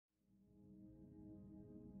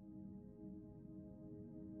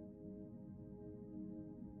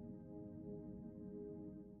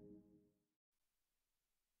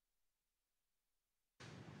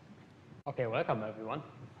Okay, welcome everyone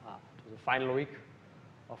to the final week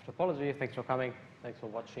of topology. Thanks for coming. Thanks for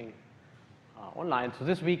watching online. So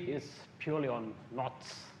this week is purely on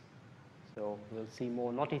knots. So we'll see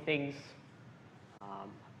more knotty things.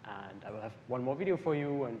 And I will have one more video for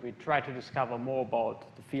you, and we try to discover more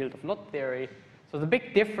about the field of knot theory. So the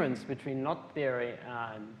big difference between knot theory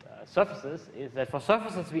and surfaces is that for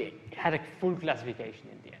surfaces we had a full classification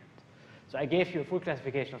in the end. So I gave you a full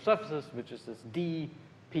classification of surfaces, which is this DPT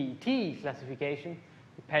classification,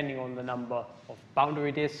 depending on the number of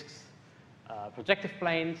boundary disks, projective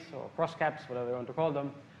planes, or crosscaps, whatever you want to call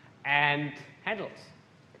them, and handles.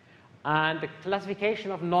 And the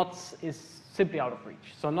classification of knots is simply out of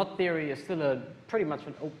reach. So knot theory is still pretty much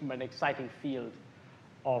an open and exciting field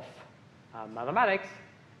of mathematics,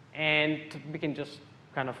 and we can just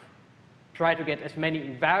kind of try to get as many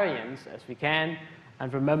invariants as we can.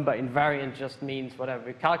 And remember, invariant just means whatever.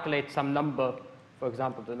 We calculate some number, for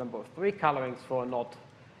example, the number of 3 colorings for a knot,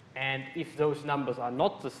 and if those numbers are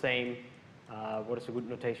not the same, what is a good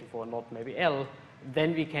notation for a knot? Maybe L,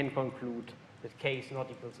 then we can conclude that K is not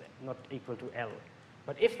equal to L.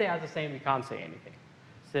 But if they are the same, we can't say anything.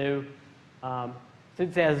 So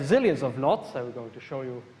since there are zillions of knots, so we're going to show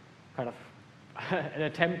you kind of an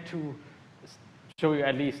attempt to show you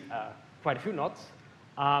at least quite a few knots.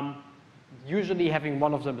 Usually having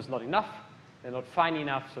one of them is not enough. They're not fine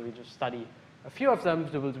enough, so we just study a few of them.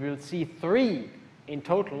 So we'll see 3 in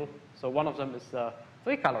total. So one of them is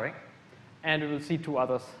 3 coloring, and we will see 2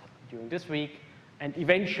 others during this week. And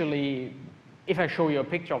eventually, if I show you a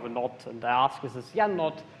picture of a knot and I ask, is this Jan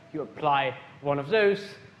knot, you apply one of those,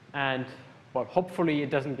 and well, hopefully it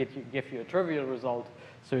doesn't give you a trivial result,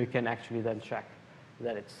 so you can actually then check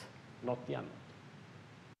that it's not the Jan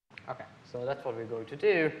knot. Okay, so that's what we're going to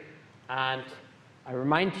do. And I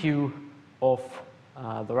remind you of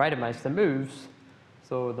the Reidemeister moves.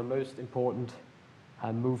 So the most important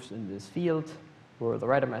moves in this field were the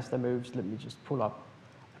Reidemeister moves. Let me just pull up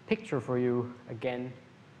a picture for you again.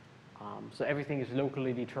 So everything is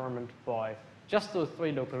locally determined by just those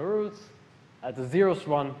 3 local rules. The zeroth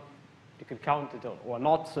one, you can count it or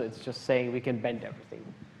not. So it's just saying we can bend everything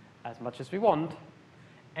as much as we want.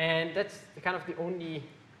 And that's kind of the only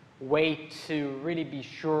way to really be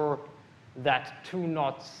sure that 2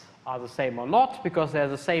 knots are the same or not, because they're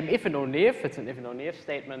the same if and only if. It's an if and only if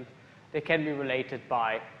statement. They can be related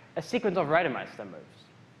by a sequence of Reidemeister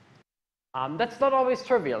moves. That's not always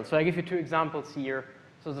trivial. So I give you 2 examples here.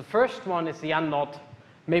 So the first one is the Jan knot.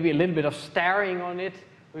 Maybe a little bit of staring on it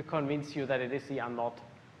will convince you that it is the Jan knot.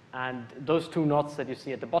 And those 2 knots that you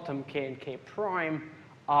see at the bottom, K and K prime,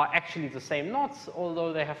 are actually the same knots,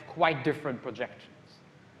 although they have quite different projections.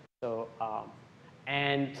 So,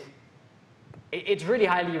 and it's really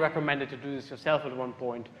highly recommended to do this yourself at one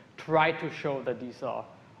point. Try to show that these are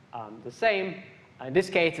the same. In this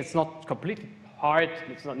case, it's not completely hard.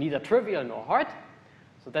 It's not neither trivial nor hard.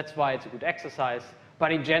 So that's why it's a good exercise.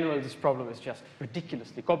 But in general, this problem is just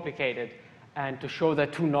ridiculously complicated. And to show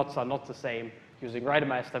that 2 knots are not the same using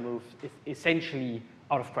Reidemeister moves is essentially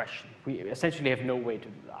out of question. We essentially have no way to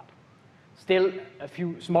do that. Still, a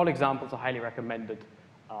few small examples are highly recommended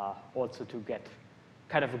also to get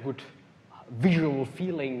kind of a good visual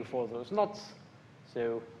feeling for those knots.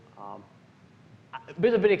 So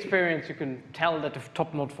with a bit of experience, you can tell that the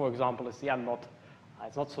top knot, for example, is the Jan knot.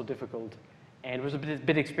 It's not so difficult. And with a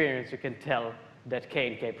bit experience, you can tell that K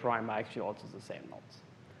and K prime are actually also the same knots.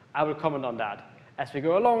 I will comment on that as we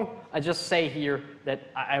go along. I just say here that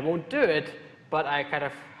I won't do it, but I kind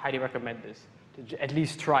of highly recommend this, to at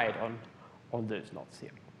least try it on those knots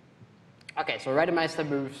here. Okay, so Reidemeister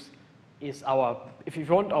moves is if you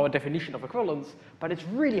want, our definition of equivalence, but it's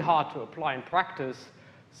really hard to apply in practice.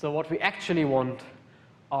 So what we actually want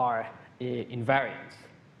are invariants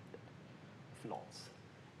of knots.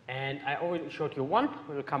 And I already showed you one.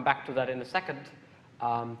 We'll come back to that in a second,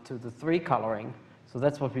 to the 3 coloring. So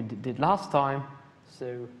that's what we did last time.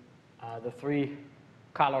 So the 3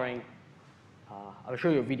 coloring, I'll show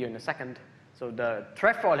you a video in a second. So the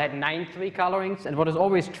trefoil had 9 3 colorings, and what is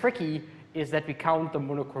always tricky is that we count the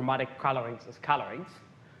monochromatic colorings as colorings.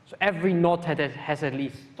 So every knot has at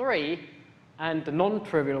least 3, and the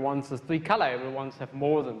non-trivial ones, the 3 colorable ones, have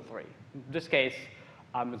more than 3. In this case,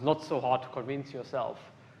 it's not so hard to convince yourself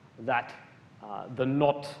that the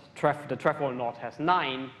trefoil knot has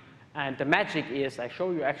 9. And the magic is, I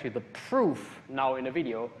show you actually the proof now in a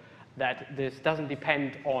video, that this doesn't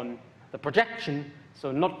depend on the projection.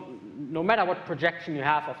 So no matter what projection you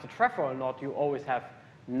have of the trefoil knot, you always have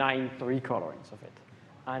 9 3 colorings of it.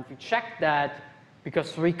 And we check that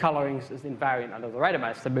because 3 colorings is invariant under the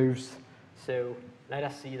Reidemeister moves. So let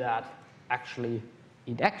us see that actually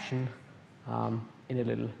in action. in a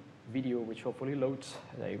little video which hopefully loads.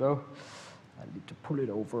 There you go. I need to pull it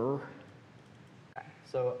over. Okay.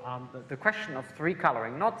 So the question of 3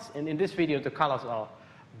 coloring knots, and in this video the colors are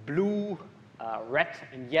blue, red,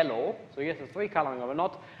 and yellow. So here's the 3 coloring of a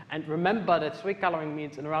knot. And remember that 3 coloring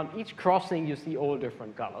means in around each crossing you see all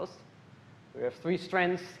different colors. We have 3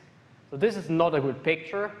 strands. So this is not a good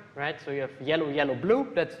picture, right? So you have yellow, yellow, blue.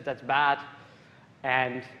 That's bad.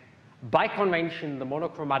 And by convention, the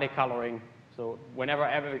monochromatic coloring, so whenever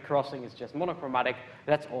every crossing is just monochromatic,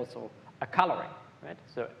 that's also a coloring, right?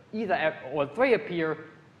 So either all 3 appear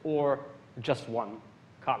or just one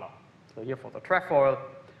color. So here for the trefoil,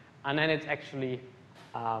 and then it's actually,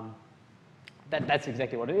 that's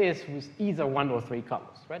exactly what it is, with either 1 or 3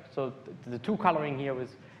 colors, right? So the 2 coloring here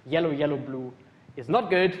with yellow, yellow, blue is not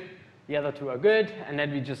good, the other 2 are good, and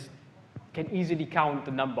then we just can easily count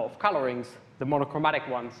the number of colorings, the monochromatic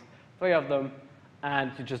ones, 3 of them,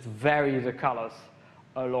 and you just vary the colors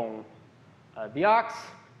along the arcs.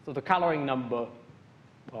 So the coloring number,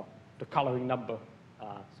 well,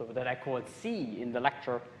 so that I call C in the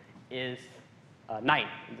lecture is 9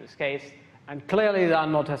 in this case. And clearly the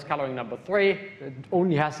knot has coloring number 3. It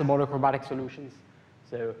only has the monochromatic solutions.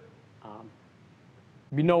 So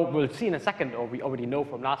we'll see in a second, or we already know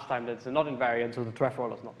from last time that it's a knot invariant, so the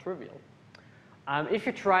trefoil is not trivial. If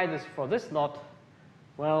you try this for this knot,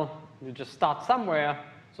 well, you just start somewhere.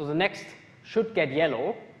 So the next should get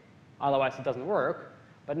yellow, otherwise it doesn't work.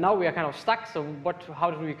 But now we are kind of stuck, so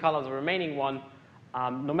how do we color the remaining one?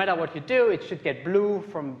 No matter what you do, it should get blue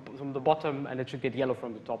from the bottom, and it should get yellow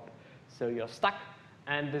from the top. So you're stuck,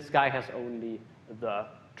 and this guy has only the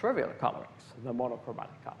trivial colorings, the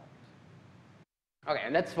monochromatic colorings. Okay,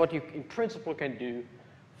 and that's what you in principle can do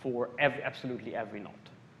for absolutely every knot.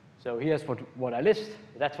 So here's what I list.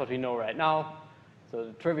 That's what we know right now. So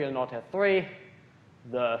the trivial knot has 3,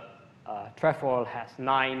 the trefoil has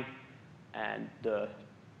 9, and the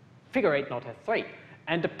figure 8 knot has 3.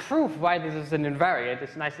 And the proof why this is an invariant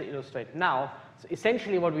is nicely illustrated now. So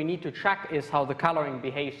essentially what we need to check is how the coloring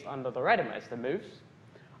behaves under the Rademacher moves.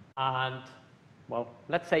 And, well,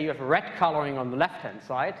 let's say you have a red coloring on the left-hand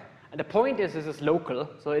side. And the point is this is local,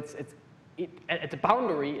 so at the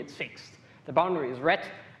boundary it's fixed. The boundary is red,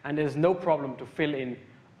 and there's no problem to fill in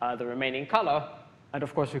the remaining color. And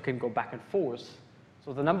of course you can go back and forth.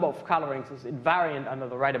 So the number of colorings is invariant under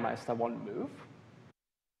the Rademacher 1 move.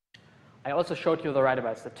 I also showed you the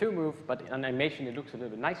Rademacher 2 move, but in animation it looks a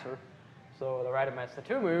little bit nicer. So the Rademacher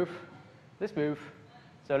 2 move, this move.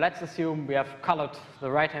 So let's assume we have colored the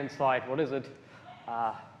right-hand side. What is it?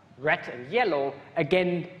 Red and yellow.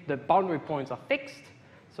 Again, the boundary points are fixed,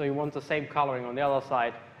 so you want the same coloring on the other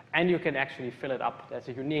side, and you can actually fill it up. There's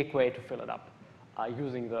a unique way to fill it up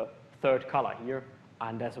using the 3rd color here,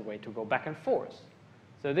 and there's a way to go back and forth.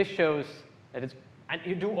 So this shows that it's, and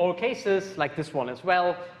you do all cases like this one as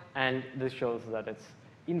well, and this shows that it's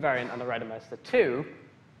invariant under Rademacher 2,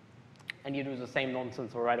 and you do the same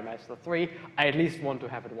nonsense for Rademacher 3. I at least want to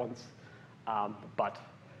have it once, but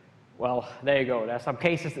well, there you go. There are some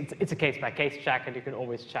cases. It's a case-by-case check, and you can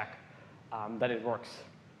always check that it works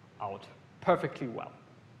out perfectly well.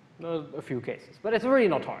 A few cases, but it's really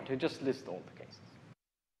not hard. You just list all the cases.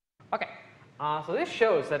 Okay, so this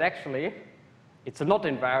shows that actually it's a knot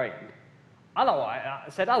invariant.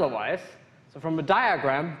 Otherwise, said otherwise, so from a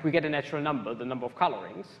diagram we get a natural number, the number of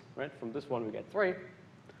colorings. Right? From this one we get 3.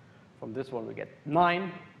 From this one we get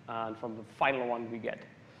 9, and from the final one we get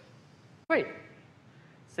 3.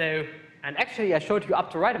 So, and actually I showed you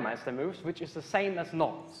up to Rademacher moves, which is the same as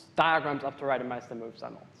knots. Diagrams up to Rademacher moves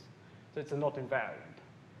are knots. So it's a knot invariant.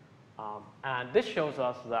 And this shows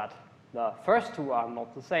us that the first 2 are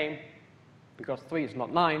not the same, because 3 is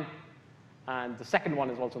not 9, and the second one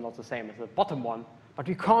is also not the same as the bottom one, but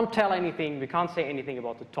we can't tell anything, we can't say anything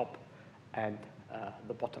about the top and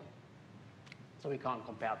the bottom. So we can't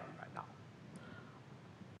compare them right now.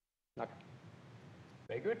 Okay.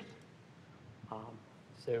 Very good.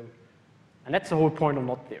 And that's the whole point of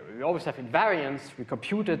knot theory. We always have invariance, we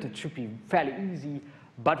compute it, it should be fairly easy,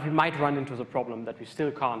 but we might run into the problem that we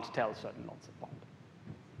still can't tell certain knots apart.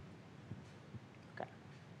 Okay,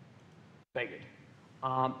 very good.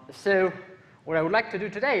 So what I would like to do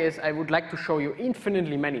today is I would like to show you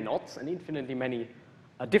infinitely many knots and infinitely many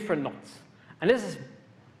different knots. And this is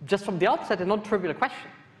just from the outset a non-trivial question,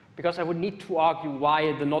 because I would need to argue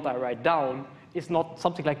why the knot I write down is not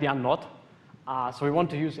something like the unknot. So we want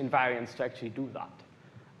to use invariance to actually do that.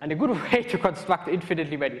 And a good way to construct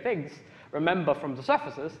infinitely many things, remember from the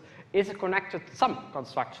surfaces, is a connected sum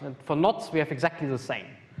construction. And for knots, we have exactly the same.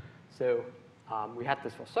 So we had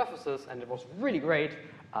this for surfaces, and it was really great.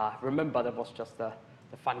 Remember, that was just the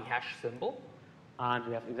the funny hash symbol. And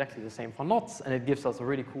we have exactly the same for knots, and it gives us a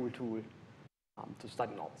really cool tool to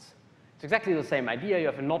study knots. It's exactly the same idea. You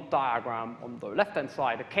have a knot diagram on the left-hand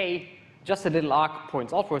side, a K, just a little arc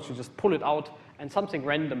points outwards. You just pull it out, and something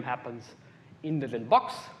random happens in the little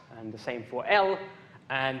box, and the same for L.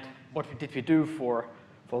 And what did we do for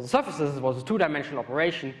the surfaces? It was a two-dimensional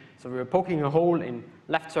operation. So we were poking a hole in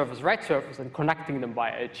left surface, right surface, and connecting them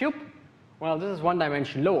by a tube. Well, this is one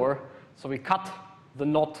dimension lower, so we cut the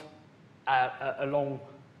knot along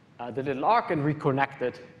the little arc and reconnect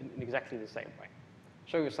it in exactly the same way. I'll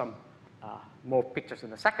show you some more pictures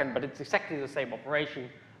in a second, but it's exactly the same operation.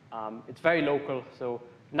 It's very local, so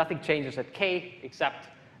nothing changes at K except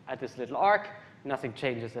at this little arc. Nothing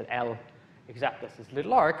changes at L except at this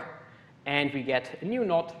little arc. And we get a new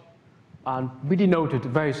knot, and we denote it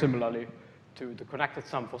very similarly to the connected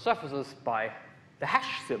sum for surfaces by the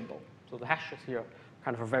hash symbol. So the hash is here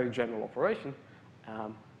kind of a very general operation,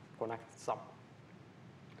 connected sum.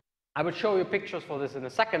 I will show you pictures for this in a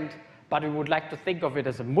second, but we would like to think of it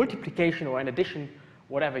as a multiplication or an addition,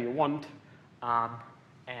 whatever you want.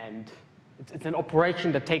 And it's an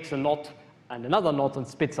operation that takes a knot and another knot and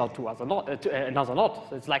spits out another knot.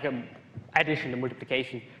 So it's like an addition and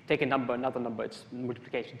multiplication. Take a number, another number, its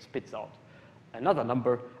multiplication spits out another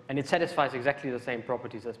number, and it satisfies exactly the same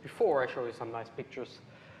properties as before. I'll show you some nice pictures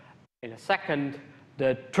in a second.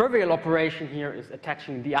 The trivial operation here is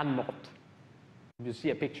attaching the unknot. You'll see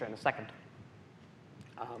a picture in a second.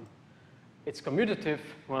 It's commutative.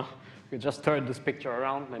 Well, you just turn this picture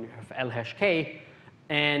around, and you have L hash K.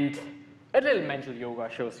 And a little mental yoga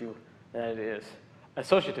shows you that it is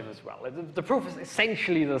associative as well. The proof is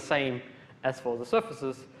essentially the same as for the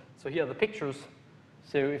surfaces. So here are the pictures.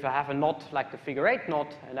 So if I have a knot like the figure 8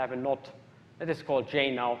 knot, and I have a knot that is called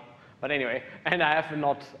J now, but anyway, and I have a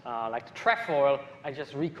knot like the trefoil, I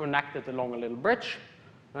just reconnect it along a little bridge,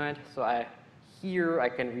 right? So here I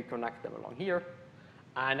can reconnect them along here,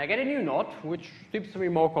 and I get a new knot, which seems to be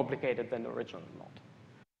more complicated than the original knot.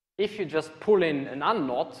 If you just pull in an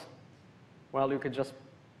unknot, well, you can just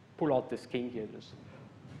pull out this kink here, just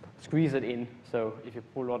squeeze it in. So if you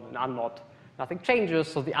pull out an unknot, nothing changes,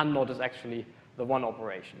 so the unknot is actually the one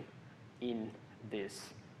operation in this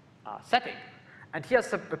setting. And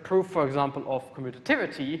here's a proof, for example, of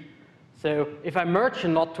commutativity. So if I merge a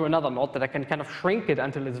knot to another knot, that I can kind of shrink it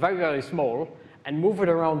until it's very, very small and move it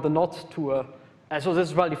around the knot to so this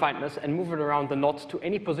is well-definedness, and move it around the knot to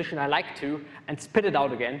any position I like to and spit it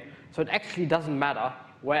out again. So it actually doesn't matter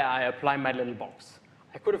where I apply my little box.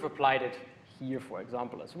 I could have applied it here, for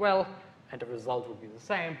example, as well, and the result would be the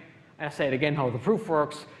same. And I say it again how the proof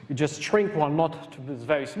works. You just shrink one knot to this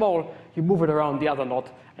very small, you move it around the other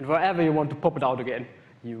knot, and wherever you want to pop it out again,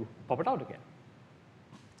 you pop it out again.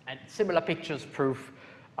 And similar pictures prove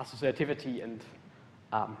associativity and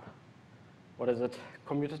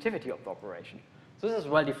commutativity of the operation. So this is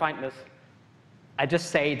well-definedness. I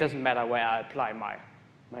just say it doesn't matter where I apply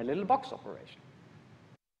my little box operation.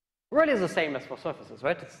 Really is the same as for surfaces,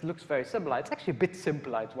 right? It looks very similar. It's actually a bit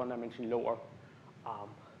simpler. It's one dimension lower.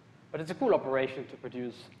 But it's a cool operation to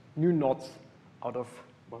produce new knots out of,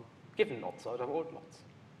 well, given knots, out of old knots.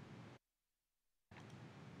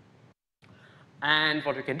 And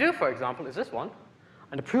what we can do, for example, is this one.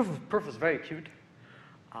 And the proof is very cute.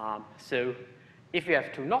 So if we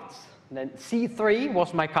have two knots, then C3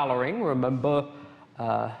 was my coloring. Remember,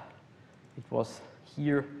 it was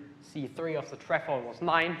here, C3 of the trefoil was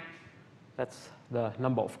 9. That's the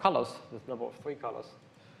number of colors, the number of 3 colors.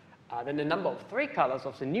 Then the number of 3 colors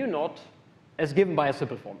of the new knot is given by a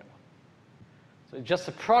simple formula. So it's just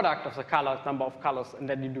the product of the colors, number of colors, and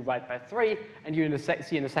then you divide by 3, and you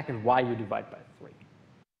see in a second why you divide by 3.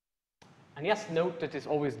 And yes, note that this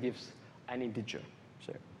always gives an integer.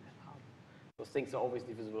 So those things are always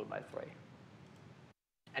divisible by 3.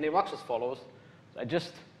 And it works as follows. So I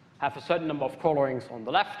just have a certain number of colorings on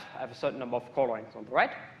the left, I have a certain number of colorings on the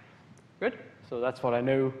right. Good. So that's what I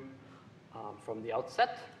know from the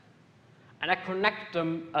outset. And I connect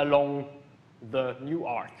them along the new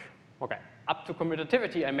arc. Okay. Up to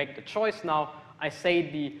commutativity, I make the choice now. I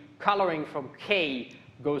say the coloring from K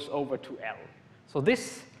goes over to L. So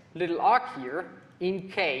this little arc here in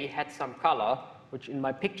K had some color, which in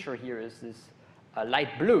my picture here is this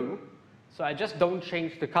light blue. So I just don't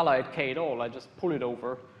change the color at K at all. I just pull it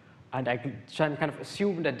over, and I can kind of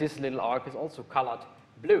assume that this little arc is also colored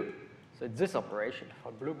blue. So it's this operation,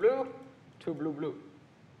 from blue, blue to blue, blue.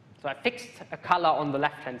 So I fixed a color on the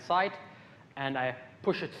left-hand side, and I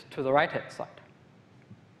push it to the right-hand side.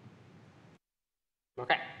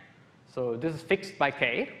 Okay, so this is fixed by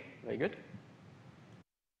K. Very good.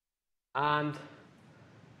 And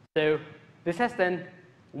so this has then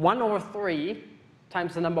 1 over 3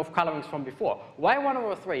 times the number of colorings from before. Why 1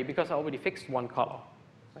 over 3? Because I already fixed one color.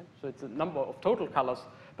 Right? So it's a number of total colors,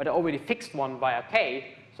 but I already fixed one via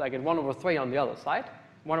k, so I get 1 over 3 on the other side.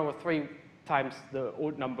 1 over 3 times the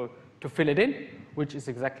old number to fill it in, which is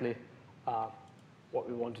exactly what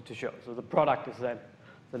we wanted to show. So the product is then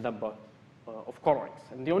the number of colorings.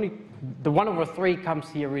 And the 1 over 3 comes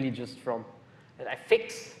here really just from that I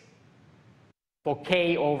fix for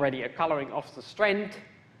k already a coloring of the strand.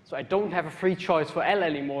 So I don't have a free choice for L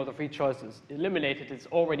anymore. The free choice is eliminated. It's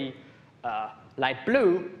already light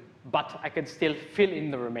blue, but I can still fill in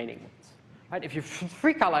the remaining ones. Right? If you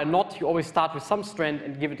free color a knot, you always start with some strand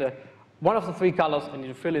and give it one of the 3 colors, and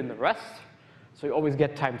you fill in the rest. So you always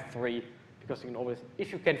get times 3, because you can always,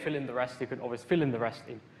 if you can fill in the rest, you can always fill in the rest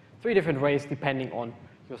in 3 different ways depending on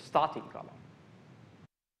your starting color.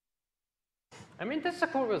 I mean, this is a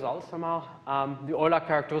cool result somehow. The Euler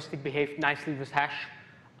characteristic behaved nicely with hash.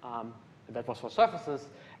 That was for surfaces.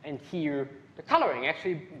 And here, the coloring,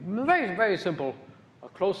 actually, very, very simple. A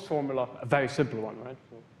closed formula, a very simple one, right?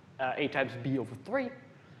 So, A times B over 3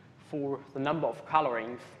 for the number of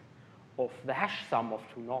colorings of the hash sum of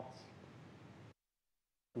 2 knots.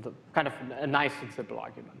 Kind of a nice and simple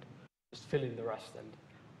argument. Just fill in the rest.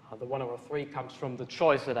 And the 1 over 3 comes from the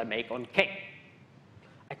choice that I make on K.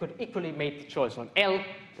 I could equally make the choice on L.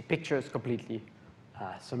 The picture is completely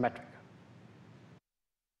symmetric.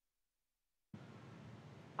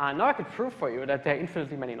 Now I can prove for you that there are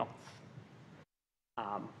infinitely many knots,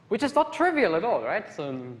 which is not trivial at all, right? So,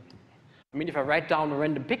 I mean, if I write down a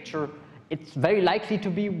random picture, it's very likely to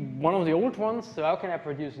be one of the old ones. So how can I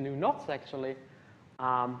produce new knots, actually?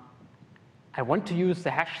 I want to use the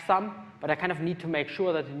hash sum, but I kind of need to make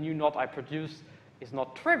sure that the new knot I produce is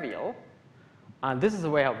not trivial. And this is the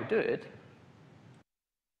way how we do it.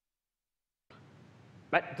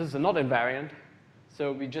 But this is a knot invariant.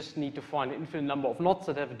 So we just need to find an infinite number of knots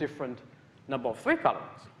that have a different number of 3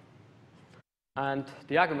 colorings. And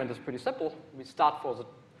the argument is pretty simple. We start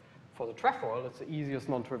for the trefoil. It's the easiest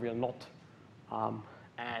non-trivial knot.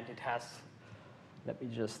 And it has, let me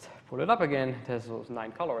just pull it up again. It has those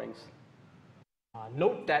 9 colorings.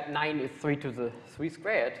 Note that 9 is 3 to the 3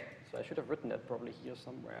 squared. So I should have written that probably here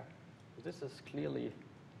somewhere. This is clearly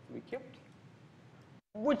 3 cubed,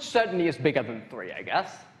 which certainly is bigger than 3, I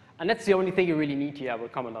guess. And that's the only thing you really need here. I will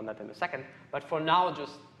comment on that in a second. But for now,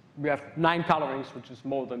 just we have 9 colorings, which is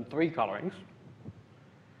more than 3 colorings.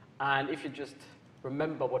 And if you just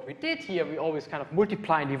remember what we did here, we always kind of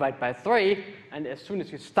multiply and divide by 3. And as soon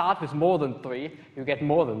as you start with more than 3, you get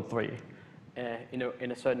more than 3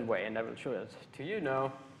 in a certain way. And I will show it to you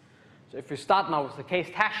now. So if we start now with the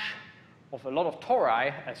cased hash of a lot of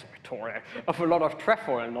of a lot of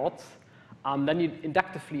trefoil knots, then you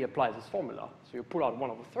inductively apply this formula. So you pull out 1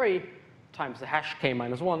 over 3 times the hash k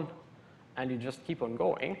minus 1, and you just keep on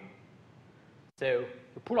going. So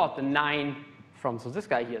you pull out the 9 from, so this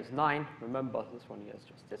guy here is 9. Remember, this one here is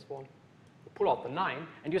just this one. You pull out the 9,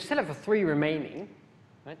 and you still have a 3 remaining,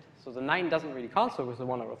 right? So the 9 doesn't really cancel with the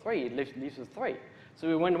 1 over 3. It leaves with 3. So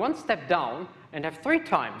we went one step down and have 3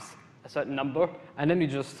 times a certain number, and then you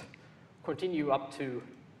just continue up to,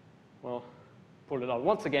 well, pull it out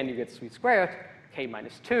once again, you get 3 squared, k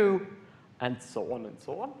minus 2, and so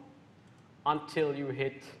on, until you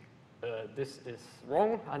hit, this is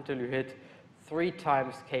wrong, until you hit 3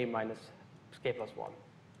 times k minus k plus 1.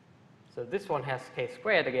 So this one has k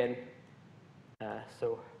squared again,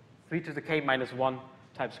 so 3 to the k minus 1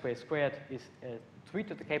 times k squared is 3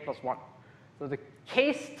 to the k plus 1. So the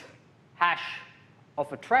cased hash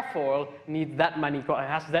of a trefoil has that many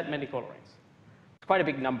colorings. It's quite a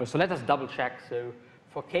big number, so let us double check. So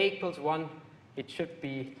for k equals 1, it should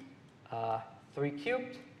be 3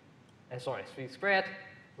 cubed, 3 squared,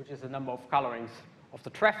 which is the number of colorings of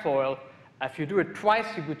the trefoil. If you do it twice,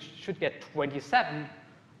 you should get 27,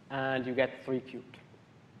 and you get 3 cubed.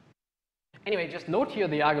 Anyway, just note here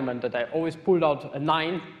the argument that I always pulled out a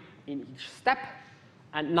 9 in each step,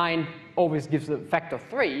 and 9 always gives a factor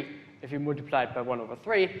 3 if you multiply it by 1 over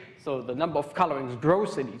 3. So the number of colorings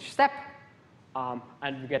grows in each step,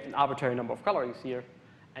 and you get an arbitrary number of colorings here.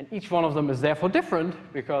 And each one of them is therefore different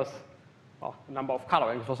because, well, the number of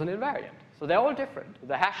colorings was an invariant. So they're all different.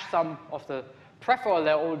 The hash sum of the trefoil,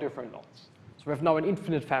 they're all different knots. So we have now an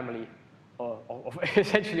infinite family of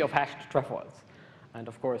essentially of hashed trefoils, and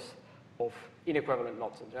of course of inequivalent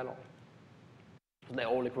knots in general. So they're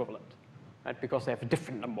all equivalent, right? Because they have a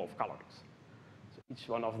different number of colorings. So each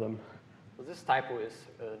one of them. So this typo is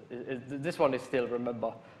this one is still,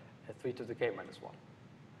 remember, 3 to the k minus 1.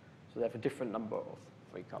 So they have a different number of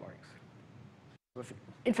 3 colorings. With an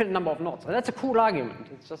infinite number of knots. And that's a cool argument.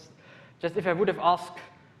 It's just if I would have asked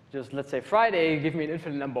just let's say Friday, give me an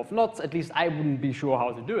infinite number of knots, at least I wouldn't be sure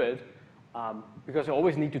how to do it, because I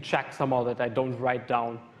always need to check somehow that I don't write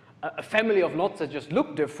down a family of knots that just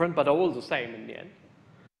look different but are all the same in the end.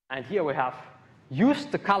 And here we have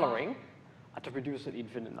used the coloring to produce an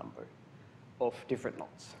infinite number of different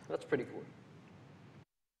knots. That's pretty cool.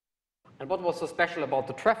 And what was so special about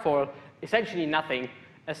the trefoil? Essentially nothing.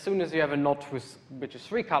 As soon as you have a knot which is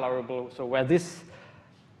 3 colorable, so where this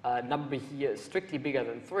number here is strictly bigger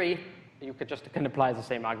than 3, you can apply the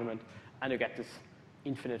same argument, and you get this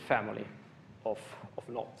infinite family of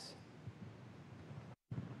knots.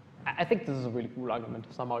 I think this is a really cool argument,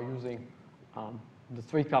 somehow using the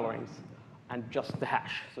 3 colorings and just the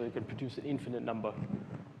hash, so you can produce an infinite number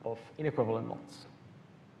of inequivalent knots.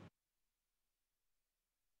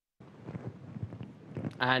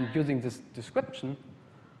 And using this description,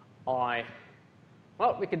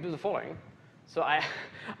 well, we can do the following. So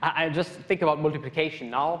I just think about multiplication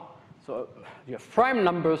now. So you have prime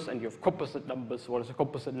numbers and you have composite numbers. What is a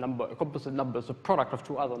composite number? A composite number is a product of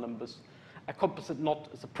 2 other numbers. A composite knot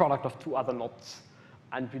is a product of 2 other knots.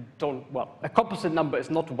 And we don't, well, a composite number is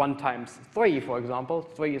not 1 times 3, for example.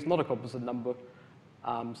 3 is not a composite number.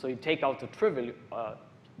 So you take out the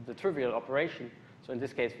trivial operation. So in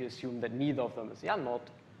this case, we assume that neither of them is the unknot,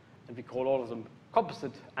 and we call all of them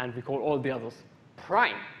composite, and we call all the others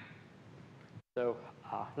prime. So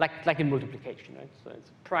like in multiplication, right? So it's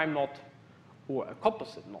a prime knot or a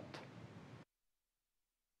composite knot.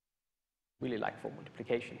 Really like for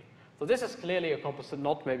multiplication. So this is clearly a composite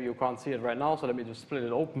knot. Maybe you can't see it right now, so let me just split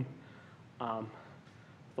it open. So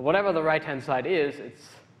whatever the right-hand side is,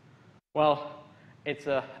 it's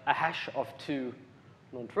a hash of 2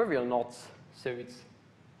 non-trivial knots. So it's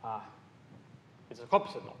a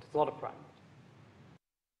composite knot. It's not a prime knot.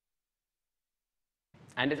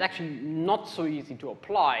 And it's actually not so easy to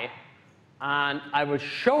apply. And I will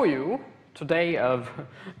show you today a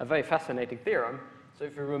very fascinating theorem. So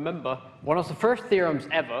if you remember, one of the first theorems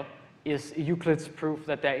ever is Euclid's proof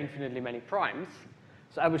that there are infinitely many primes.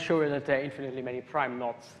 So I will show you that there are infinitely many prime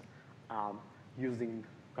knots using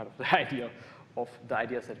kind of the idea of the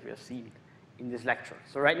ideas that we have seen in this lecture.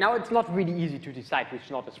 So right now, it's not really easy to decide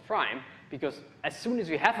which knot is prime, because as soon as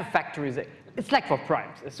you have a factorization, it's like for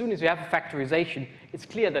primes. As soon as you have a factorization, it's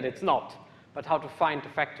clear that it's not. But how to find the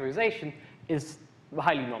factorization is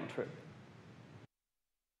highly non-trivial.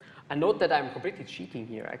 And note that I'm completely cheating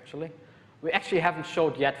here, actually. We actually haven't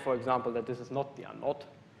showed yet, for example, that this is not the unknot.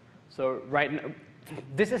 So right now,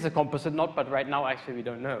 this is a composite knot, but right now, actually, we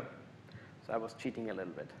don't know. So I was cheating a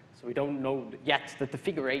little bit. So we don't know yet that the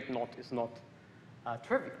figure 8 knot is not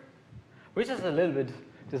trivial, which is a little bit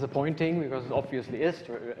disappointing because it obviously is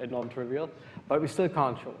non-trivial, but we still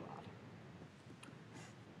can't show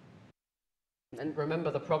that. And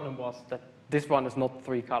remember, the problem was that this one is not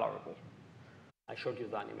 3 colorable. I showed you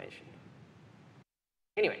the animation.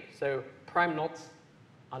 Anyway, so prime knots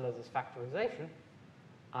under this factorization,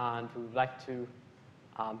 and we would like to,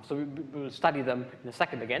 so we will study them in a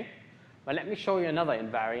second again. But let me show you another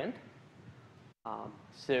invariant.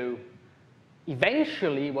 So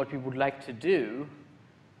eventually, what we would like to do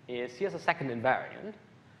is, here's a second invariant,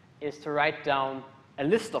 is to write down a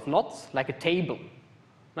list of knots, like a table.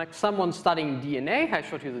 Like someone studying DNA, I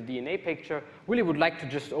showed you the DNA picture, really would like to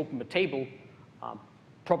just open a table,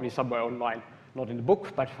 probably somewhere online, not in the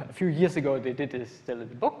book, but a few years ago they did this still in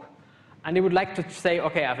the book. And they would like to say,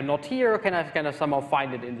 okay, I have a knot here, can I somehow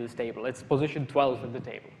find it in this table? It's position 12 in the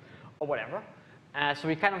table, or whatever. So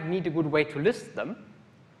we kind of need a good way to list them,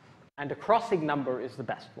 and the crossing number is the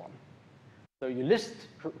best one. So you list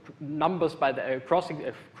numbers by the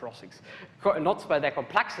knots by their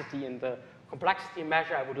complexity, and the complexity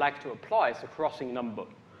measure I would like to apply is the crossing number.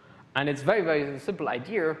 And it's very, very simple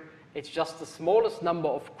idea. It's just the smallest number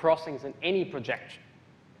of crossings in any projection.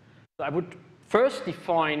 So I would first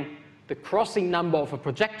define the crossing number of a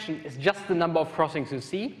projection is just the number of crossings you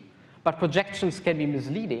see, but projections can be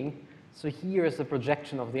misleading. So here is the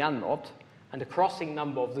projection of the unknot, and the crossing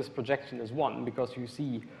number of this projection is 1 because you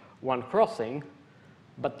see 1 crossing,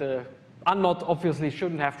 but the unknot obviously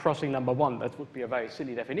shouldn't have crossing number 1. That would be a very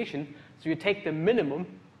silly definition. So you take the minimum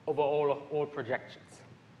over all projections.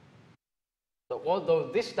 So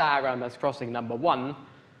although this diagram has crossing number 1,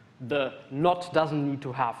 the knot doesn't need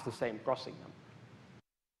to have the same crossing number.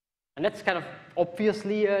 And that's kind of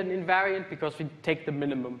obviously an invariant because we take the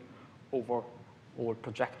minimum over all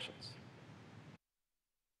projections.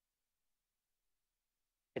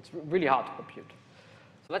 It's really hard to compute.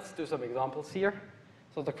 So let's do some examples here.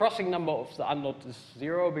 So the crossing number of the unknot is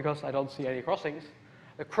 0 because I don't see any crossings.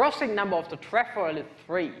 The crossing number of the trefoil is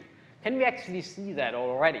 3. Can we actually see that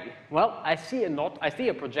already? Well, I see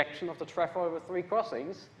a projection of the trefoil with 3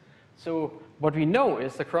 crossings. So what we know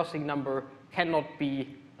is the crossing number cannot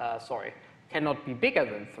be bigger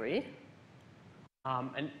than 3.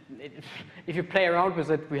 If you play around with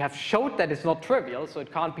it, we have showed that it's not trivial, so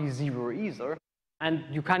it can't be 0 either. And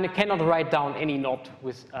you kind of cannot write down any knot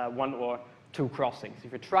with 1 or 2 crossings.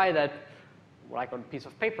 If you try that, like on a piece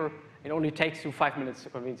of paper, it only takes you 5 minutes to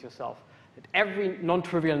convince yourself that every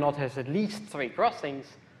non-trivial knot has at least 3 crossings,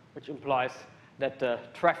 which implies that the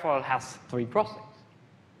trefoil has 3 crossings.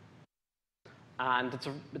 And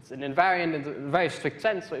it's an invariant in a very strict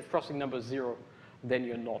sense, so if crossing number is 0, then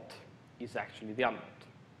your knot is actually the unknot.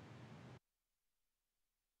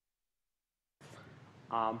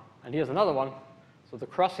 And here's another one. So the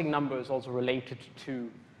crossing number is also related to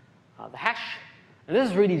the hash. And this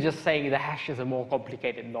is really just saying the hash is a more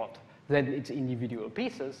complicated knot than its individual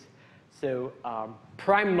pieces. So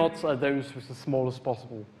prime knots are those with the smallest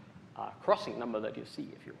possible crossing number that you see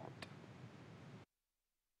if you want.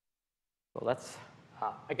 So that's,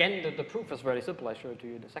 again, the proof is very simple. I'll show it to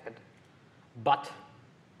you in a second. But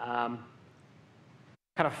kind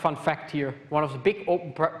of fun fact here, one of the big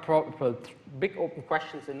open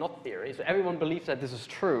questions in knot theory, so everyone believes that this is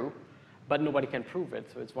true, but nobody can prove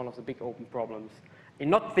it, so it's one of the big open problems in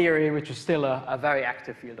knot theory, which is still a very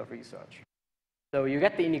active field of research. So you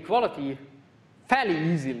get the inequality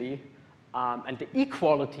fairly easily, and the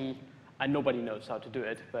equality, and nobody knows how to do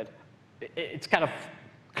it, but it's kind of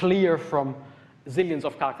clear from zillions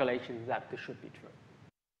of calculations that this should be true.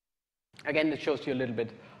 Again, it shows you a little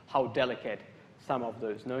bit how delicate some of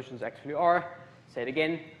those notions actually are. Say it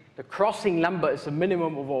again, the crossing number is the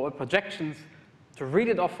minimum of all projections. To read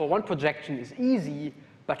it off for one projection is easy,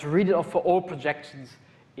 but to read it off for all projections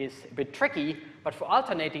is a bit tricky. But for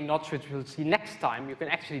alternating knots, which we'll see next time, you can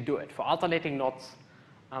actually do it. For alternating knots,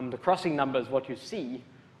 the crossing number is what you see,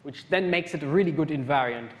 which then makes it a really good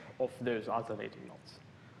invariant of those alternating knots.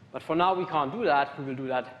 But for now, we can't do that. We will do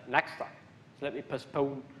that next time. So let me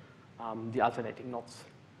postpone the alternating knots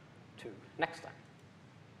to next time.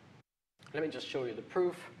 Let me just show you the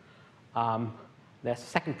proof. There's a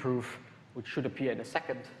second proof, which should appear in a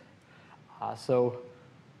second. So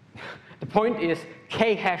the point is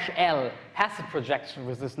K hash L has a projection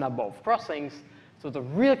with this number of crossings. So the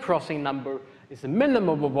real crossing number is the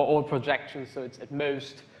minimum of all projections, so it's at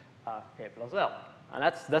most K plus L. And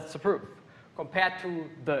that's the proof. Compared to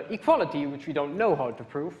the equality, which we don't know how to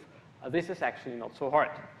prove, this is actually not so hard.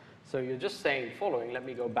 So you're just saying the following. Let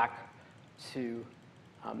me go back to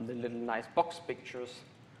the little nice box pictures,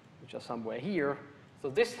 which are somewhere here. So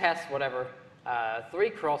this has whatever, 3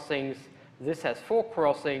 crossings. This has 4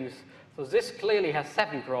 crossings. So this clearly has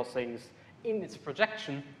 7 crossings in its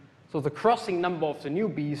projection. So the crossing number of the new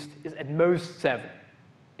beast is at most 7.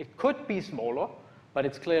 It could be smaller, but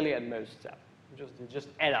it's clearly at most 7. Just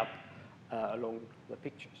add up along the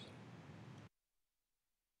pictures.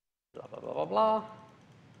 Blah, blah, blah, blah, blah.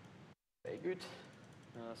 Very good.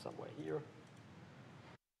 Somewhere here.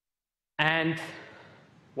 And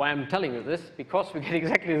why I'm telling you this, because we get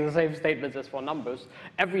exactly the same statements as for numbers.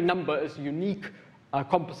 Every number is a unique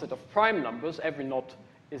composite of prime numbers. Every knot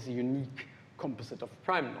is a unique composite of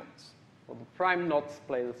prime knots. So the prime knots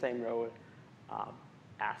play the same role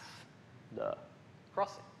as the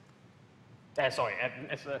crossing. As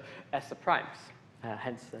the primes,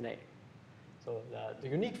 hence the name. So the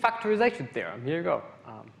unique factorization theorem, here you go.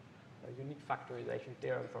 The unique factorization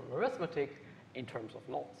theorem from arithmetic in terms of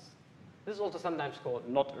knots. This is also sometimes called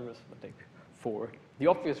knot arithmetic for the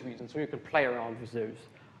obvious reason, so you can play around with those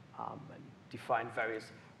and define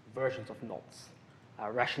various versions of knots,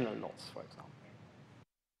 rational knots, for example.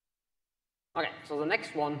 Okay, so the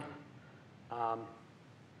next one I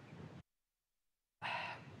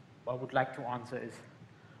would like to answer is,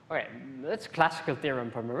 okay, that's a classical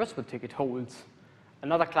theorem from arithmetic. It holds.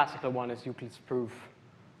 Another classical one is Euclid's proof.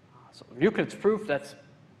 So Euclid's proof, that's,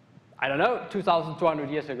 I don't know, 2,200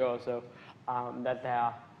 years ago or so, that there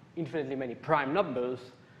are infinitely many prime numbers.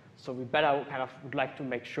 So we better kind of would like to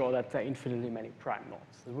make sure that there are infinitely many prime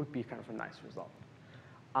knots. It would be kind of a nice result.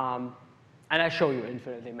 And I show you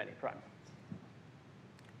infinitely many prime knots.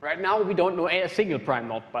 Right now, we don't know a single prime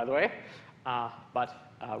knot, by the way, but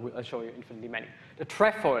I'll show you infinitely many. The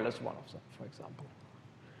trefoil is one of them, for example.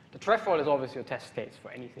 The trefoil is obviously a test case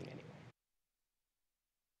for anything anyway.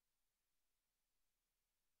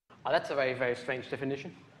 That's a very, very strange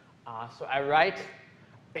definition. So I write,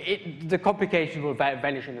 the complication will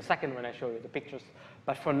vanish in a second when I show you the pictures.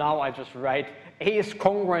 But for now, I just write A is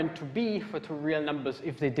congruent to B for 2 real numbers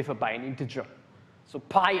if they differ by an integer. So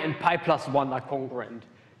pi and pi plus 1 are congruent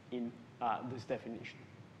in this definition.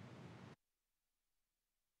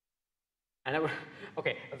 And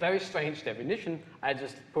okay, a very strange definition. I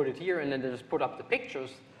just put it here and then I just put up the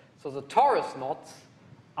pictures. So the torus knots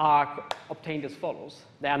are obtained as follows.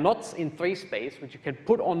 They are knots in 3 space which you can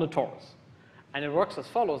put on the torus. And it works as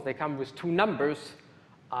follows. They come with 2 numbers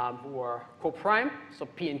who are co-prime, so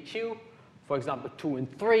P and Q, for example, 2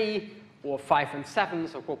 and 3, or 5 and 7,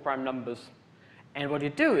 so co-prime numbers. And what you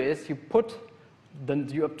do is you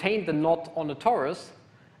obtain the knot on the torus.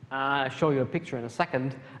 I'll show you a picture in a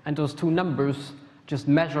second. And those 2 numbers just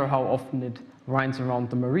measure how often it winds around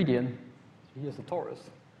the meridian. So here's the torus.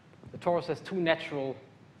 The torus has 2 natural,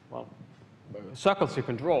 well, circles you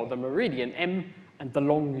can draw, the meridian M and the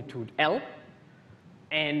longitude L.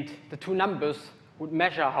 And the 2 numbers would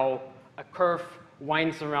measure how a curve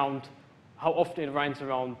winds around, how often it winds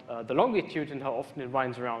around the longitude and how often it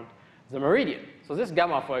winds around the meridian. So this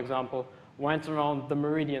gamma, for example, winds around the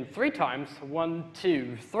meridian 3 times, 1,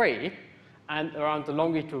 2, 3, and around the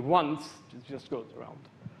longitude once, it just goes around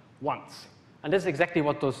once. And this is exactly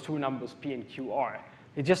what those 2 numbers P and Q are.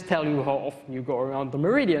 They just tell you how often you go around the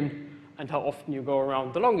meridian and how often you go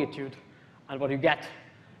around the longitude. And what you get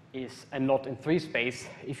is a knot in 3 space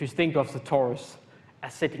if you think of the torus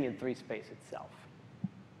as sitting in 3 space itself.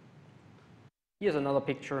 Here's another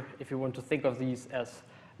picture if you want to think of these as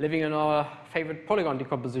living in our favorite polygon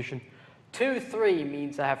decomposition. 2, 3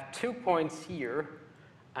 means I have 2 points here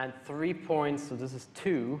and 3 points, so this is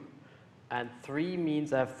 2, and 3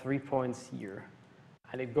 means I have 3 points here.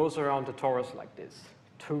 And it goes around the torus like this,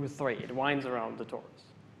 2, 3. It winds around the torus.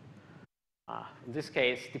 In this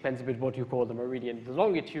case, depends a bit what you call the meridian. The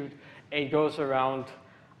longitude, it goes around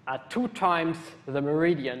 2 times the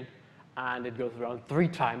meridian, and it goes around 3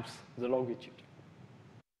 times the longitude.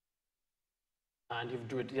 And if you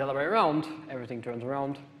do it the other way around, everything turns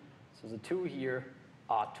around. So the 2 here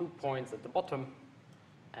are 2 points at the bottom,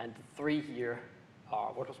 and the 3 here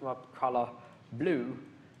are, what was my color? Blue.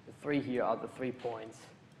 The 3 here are the 3 points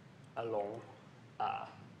along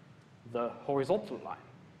the horizontal line.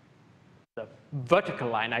 The vertical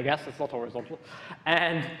line, I guess, it's not horizontal.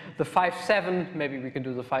 And the 5, 7, maybe we can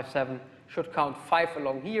do the 5, 7, should count 5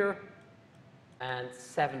 along here and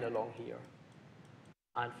 7 along here.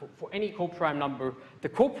 And for any co-prime number, the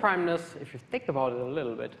co-primeness, if you think about it a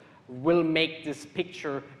little bit, will make this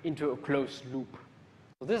picture into a closed loop.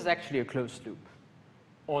 So this is actually a closed loop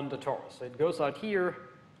on the torus. So it goes out here,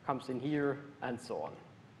 comes in here, and so on.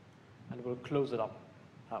 And we'll close it up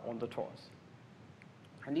on the torus.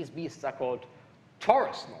 And these beasts are called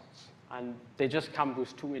torus knots. And they just come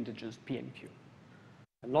with 2 integers, P and Q.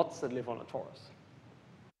 The knots that live on a torus.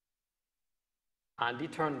 And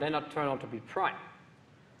they not turn out to be prime.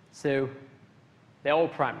 So they're all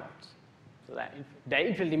prime knots. So there are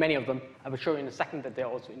infinitely many of them. I will show you in a second that they're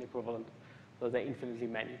also inequivalent. So there are infinitely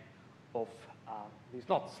many of these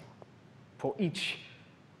knots for each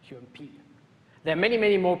Q and P. There are many,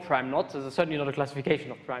 many more prime knots. This is certainly not a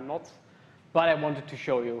classification of prime knots. But I wanted to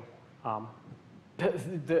show you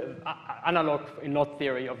the analog in knot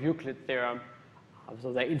theory of Euclid theorem.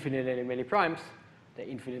 So there are infinitely many primes. There are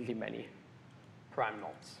infinitely many prime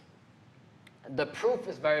knots. The proof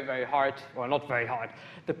is very, very hard. Well, not very hard.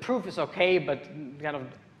 The proof is okay, but kind of,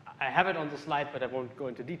 I have it on the slide, but I won't go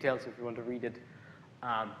into details if you want to read it.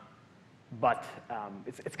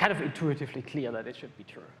 It's kind of intuitively clear that it should be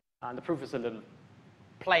true. And the proof is a little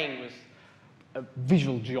playing with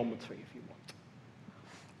visual geometry, if you want.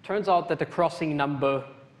 Turns out that the crossing number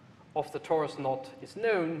of the torus knot is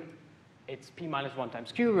known. It's P minus 1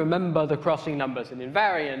 times Q. Remember, the crossing number is an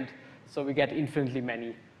invariant, so we get infinitely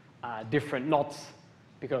many different knots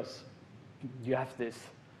because you have this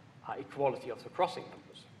equality of the crossing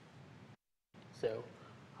numbers. So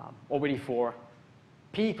already for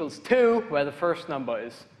P equals 2, where the first number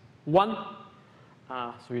is 1,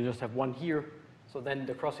 so you just have 1 here. So then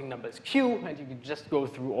the crossing number is Q, and you can just go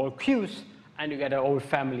through all Qs, and you get a whole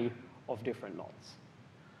family of different knots.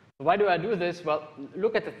 So why do I do this? Well,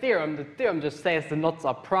 look at the theorem. The theorem just says the knots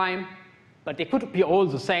are prime, but they could be all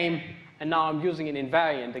the same. And now I'm using an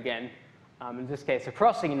invariant again, in this case a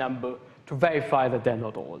crossing number, to verify that they're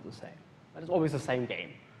not all the same. But it's always the same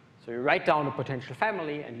game. So you write down a potential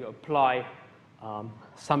family and you apply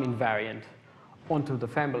some invariant onto the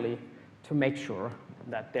family to make sure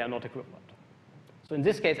that they are not equivalent. So in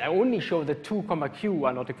this case, I only show that 2, Q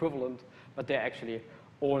are not equivalent, but they're actually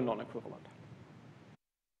all non-equivalent.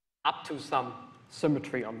 Up to some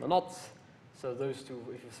symmetry on the knots. So those two,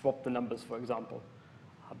 if you swap the numbers, for example,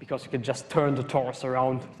 because you can just turn the torus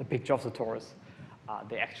around, the picture of the torus,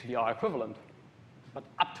 they actually are equivalent. But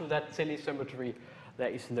up to that silly symmetry, there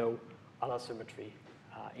is no other symmetry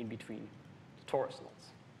in between the torus knots.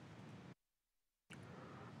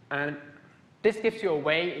 And this gives you a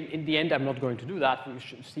way, in the end I'm not going to do that, we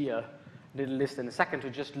should see a little list in a second, to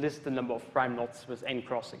just list the number of prime knots with n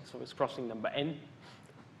crossings, so with crossing number n.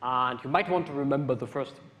 And you might want to remember the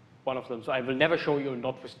first one of them, so I will never show you a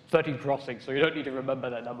knot with 13 crossings, so you don't need to remember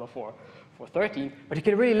that number for 13, but you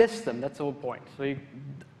can really list them, that's the whole point. So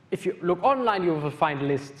if you look online, you will find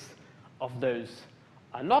lists of those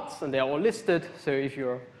knots, and they're all listed, so if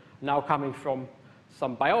you're now coming from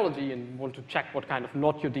some biology and want to check what kind of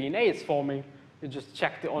knot your DNA is forming, you just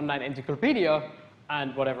check the online encyclopedia,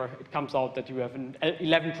 and whatever, it comes out that you have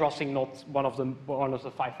 11 crossing knots, one of the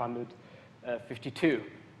 552.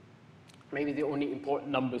 Maybe the only important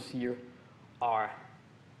numbers here are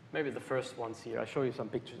maybe the first ones here. I'll show you some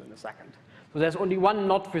pictures in a second. So there's only one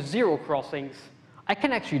knot with 0 crossings. I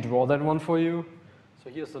can actually draw that one for you. So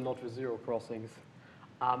here's the knot with 0 crossings.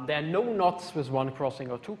 There are no knots with 1 crossing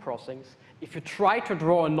or 2 crossings. If you try to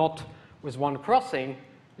draw a knot with 1 crossing,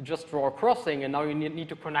 you just draw a crossing, and now you need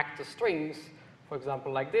to connect the strings, for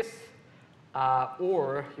example, like this.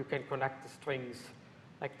 Or you can connect the strings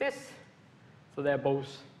like this. So they're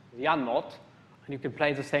both the unknot, and you can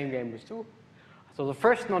play the same game with 2. So the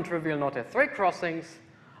first non-trivial knot has 3 crossings,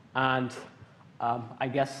 and I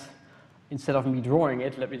guess instead of me drawing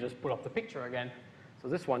it, let me just pull up the picture again. So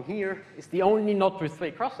this one here is the only knot with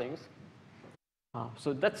 3 crossings.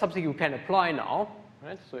 So that's something you can apply now,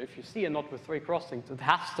 right? So if you see a knot with 3 crossings, it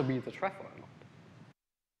has to be the trefoil knot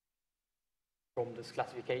from this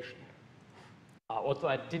classification. Also,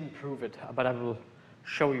 I didn't prove it, but I will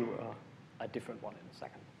show you a different one in a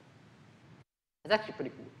second. It's actually pretty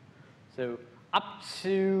cool. So up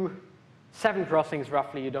to 7 crossings,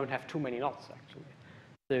 roughly, you don't have too many knots, actually.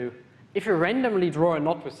 So if you randomly draw a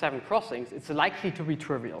knot with 7 crossings, it's likely to be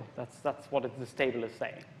trivial. That's what this table is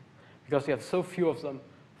saying, because you have so few of them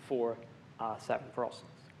for 7 crossings.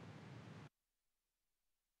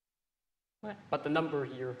 But the number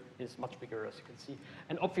here is much bigger, as you can see.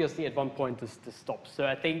 And obviously, at one point, this stops. So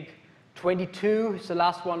I think 22 is the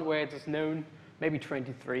last one where it is known, maybe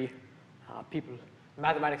 23.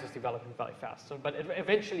 Mathematics is developing very fast. So, but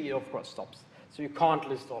eventually, it, of course, stops. So you can't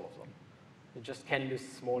list all of them. You just can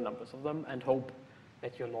list small numbers of them and hope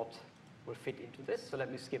that your knot will fit into this. So let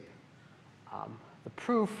me skip the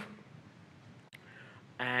proof.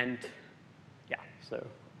 And yeah, so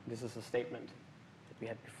this is a statement that we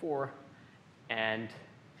had before. And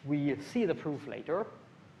we see the proof later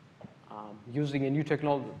using a new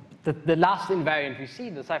technology. The last invariant we see,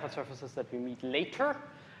 the Seifert surfaces that we meet later.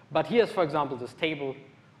 But here's, for example, this table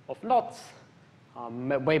of knots.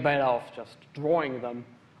 Way better off just drawing them.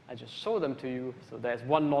 I just show them to you. So there's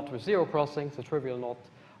 1 knot with 0 crossings, a trivial knot,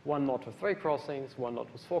 1 knot with 3 crossings, 1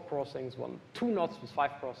 knot with 4 crossings, 2 knots with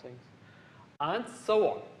 5 crossings, and so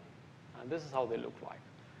on. And this is how they look like.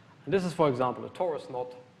 And this is, for example, a torus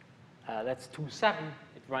knot. That's 2, 7.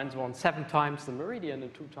 It runs on 7 times the meridian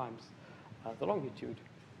and 2 times the longitude.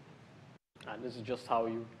 And this is just how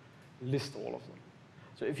you list all of them.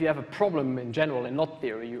 So if you have a problem in general in knot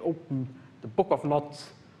theory, you open the book of knots,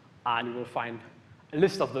 and you will find a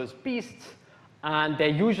list of those beasts. And they're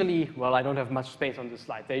usually, well, I don't have much space on this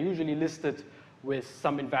slide. They're usually listed with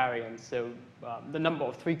some invariance. So the number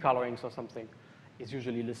of 3 colorings or something is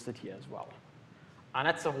usually listed here as well. And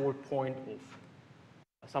that's the whole point of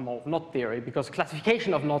somehow of knot theory, because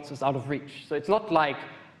classification of knots is out of reach. So it's not like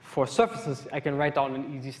for surfaces, I can write down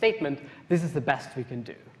an easy statement. This is the best we can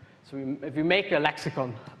do. So if we make a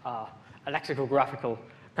lexicon, a lexicographical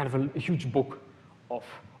kind of a huge book of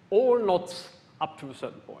all knots up to a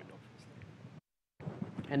certain point, obviously.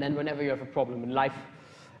 And then whenever you have a problem in life,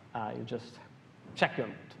 you just check your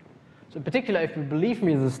knot. So in particular, if you believe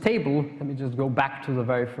me in this table, let me just go back to the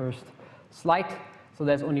very first slide. So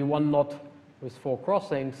there's only 1 knot with 4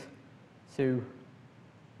 crossings. So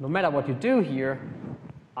no matter what you do here,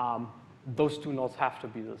 those 2 knots have to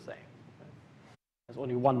be the same. There's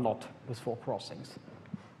only 1 knot with 4 crossings.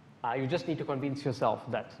 You just need to convince yourself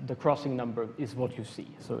that the crossing number is what you see.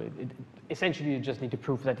 So essentially, you just need to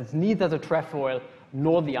prove that it's neither the trefoil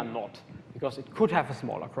nor the unknot, because it could have a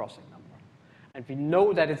smaller crossing number. And we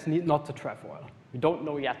know that it's not the trefoil. We don't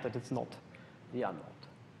know yet that it's not the unknot.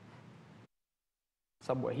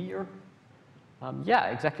 Somewhere here. Yeah,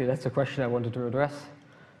 exactly. That's the question I wanted to address.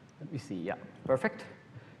 Let me see. Yeah, perfect.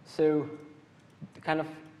 So kind of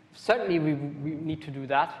certainly we need to do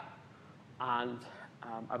that. And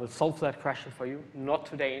I will solve that question for you, not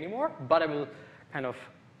today anymore, but I will kind of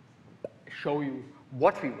show you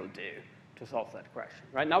what we will do to solve that question.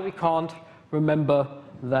 Right now we can't remember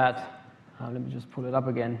that, let me just pull it up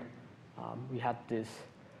again. We had this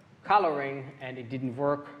coloring and it didn't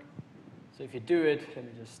work. So if you do it, let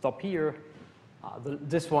me just stop here.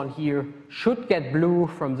 This one here should get blue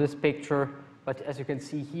from this picture, but as you can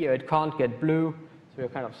see here, it can't get blue, so we're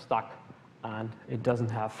kind of stuck, and it doesn't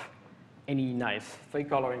have any nice three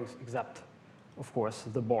colorings except, of course,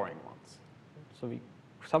 the boring ones. So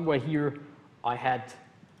somewhere here, I had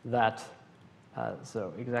that,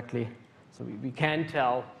 so exactly, so we can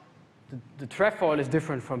tell the trefoil is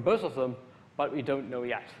different from both of them, but we don't know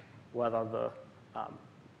yet whether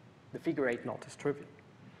the figure 8 knot is trivial.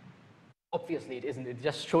 Obviously, it isn't. It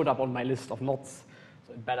just showed up on my list of knots,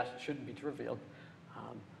 so it shouldn't be trivial.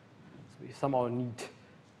 So we somehow need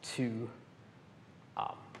to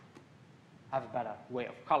have a better way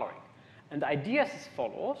of coloring. And the idea is as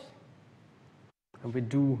follows, and we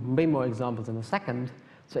do many more examples in a second.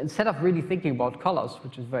 So instead of really thinking about colors,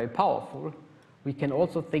 which is very powerful, we can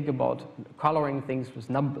also think about coloring things with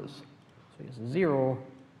numbers. So here's a 0,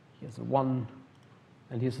 here's a 1,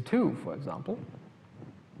 and here's a 2, for example.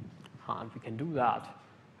 And we can do that.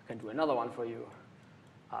 I can do another one for you.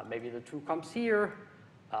 Maybe the 2 comes here,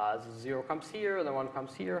 the 0 comes here, the 1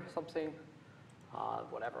 comes here, something,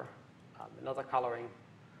 whatever. Another coloring,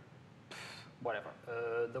 whatever.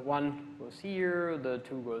 The 1 goes here, the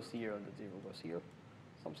 2 goes here, and the 0 goes here,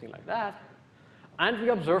 something like that. And we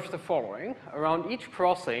observe the following. Around each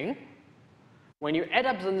crossing, when you add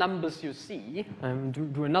up the numbers you see, and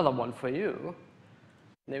do another one for you,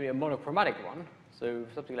 maybe a monochromatic one, so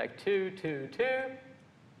something like 2, 2, 2.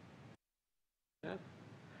 Yeah.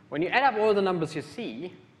 When you add up all the numbers you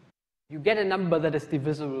see, you get a number that is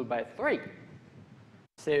divisible by 3.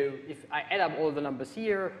 So if I add up all the numbers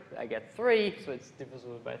here, I get 3, so it's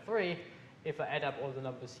divisible by 3. If I add up all the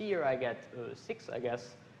numbers here, I get 6, I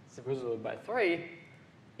guess. It's divisible by 3.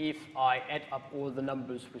 If I add up all the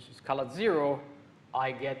numbers which is colored 0,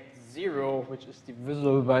 I get 0, which is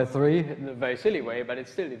divisible by 3 in a very silly way, but it's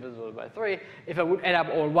still divisible by 3. If I would add up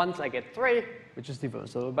all ones, I get 3, which is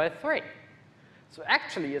divisible by 3. So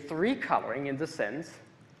actually, a 3 coloring in this sense,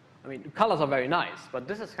 I mean, colors are very nice, but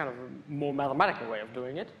this is kind of a more mathematical way of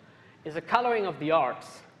doing it, is a coloring of the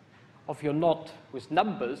arcs of your knot with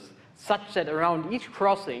numbers such that around each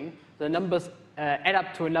crossing, the numbers add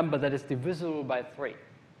up to a number that is divisible by 3.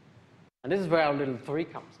 And this is where our little 3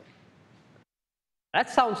 comes in. That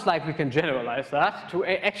sounds like we can generalize that to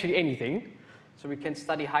actually anything. So we can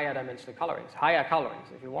study higher dimensional colorings, higher colorings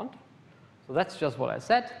if you want. So that's just what I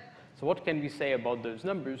said. So what can we say about those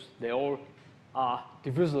numbers? They all are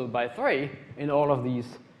divisible by 3 in all of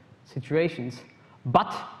these situations.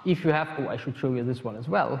 But if you have, oh, I should show you this one as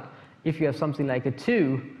well. If you have something like a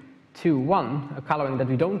 2, 2, 1, a coloring that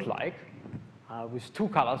we don't like, with 2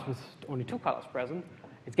 colors, with only 2 colors present,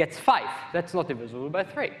 it gets 5. That's not divisible by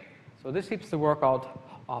 3. So this seems to work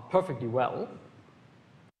out perfectly well,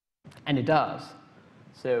 and it does.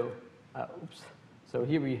 So, oops. So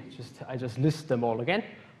here I just list them all again.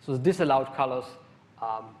 So the disallowed colors,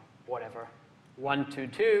 whatever, 1, 2,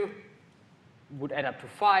 2 would add up to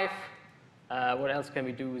 5. What else can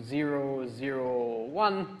we do? 0, 0,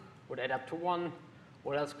 1 would add up to 1.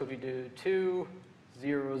 What else could we do? 2,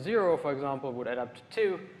 0, 0, for example, would add up to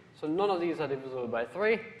 2. So none of these are divisible by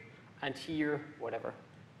 3. And here, whatever.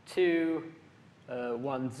 2,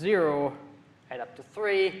 1, 0 add up to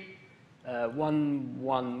 3, 1,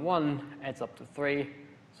 1, 1 adds up to 3.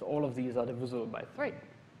 So all of these are divisible by 3.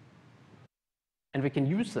 And we can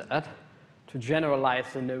use that to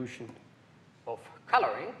generalize the notion of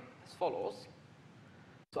coloring as follows.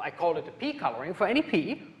 So I call it a p coloring. For any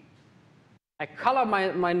p, I color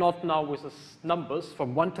my knot now with the numbers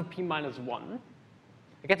from 1 to p minus 1.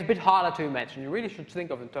 It gets a bit harder to imagine. You really should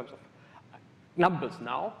think of it in terms of numbers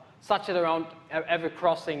now, such that around every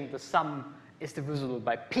crossing the sum is divisible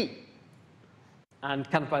by p. And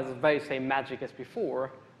kind of by the very same magic as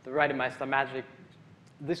before, the Reidemeister magic,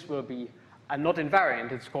 this will be not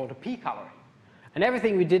invariant, it's called a p coloring. And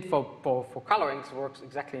everything we did for colorings works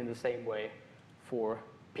exactly in the same way for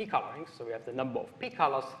p colorings. So we have the number of p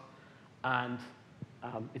colors, and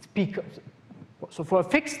it's p. So for a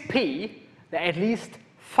fixed p, there are at least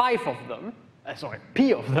 5 of them.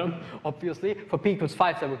 P of them, obviously. For p equals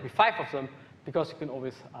 5, there would be 5 of them, because you can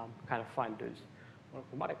always kind of find those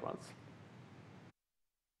monochromatic ones.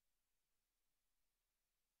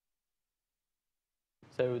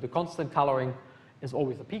 So the constant coloring is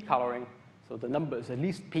always a p coloring. So the number is at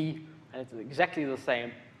least p, and it's exactly the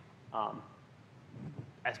same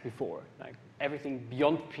as before. Like everything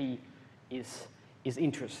beyond p is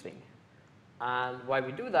interesting. And why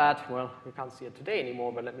we do that, well, we can't see it today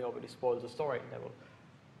anymore, but let me already spoil the story. I will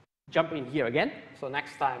jump in here again. So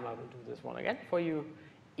next time I will do this one again for you,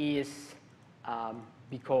 is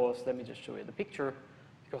because, let me just show you the picture,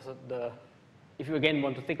 because if you again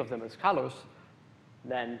want to think of them as colors,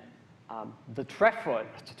 then the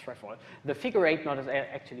figure 8 knot is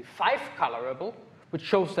actually 5 colorable, which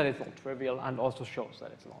shows that it's not trivial and also shows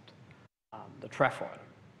that it's not the trefoil.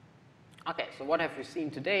 Okay, so what have we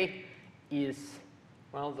seen today is,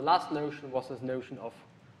 well, the last notion was this notion of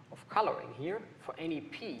coloring here for any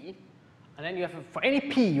p. And then you have, for any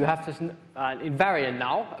p, you have this invariant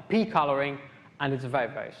now, a p coloring, and it's a very,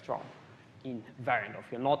 very strong invariant of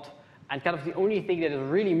your knot. And kind of the only thing that is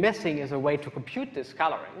really missing is a way to compute this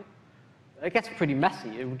coloring. It gets pretty messy.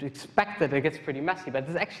 You would expect that it gets pretty messy, but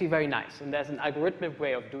it's actually very nice. And there's an algorithmic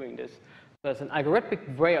way of doing this. There's an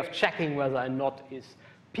algorithmic way of checking whether a knot is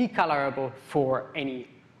p colorable for any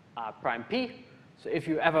prime p. So if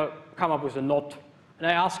you ever come up with a knot, and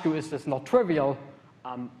I ask you, is this knot trivial?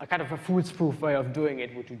 A kind of a fool's proof way of doing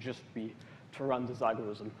it would just be to run this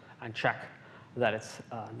algorithm and check that it's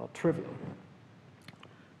not trivial.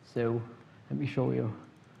 So let me show you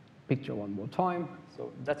a picture one more time.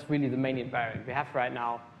 So that's really the main invariant we have right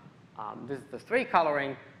now. This is the 3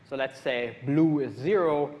 coloring. So let's say blue is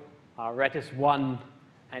 0, red is 1,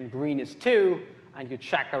 and green is 2. And you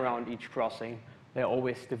check around each crossing. They're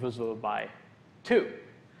always divisible by 2.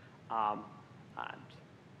 And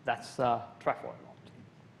that's trefoil knot.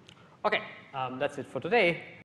 OK, that's it for today.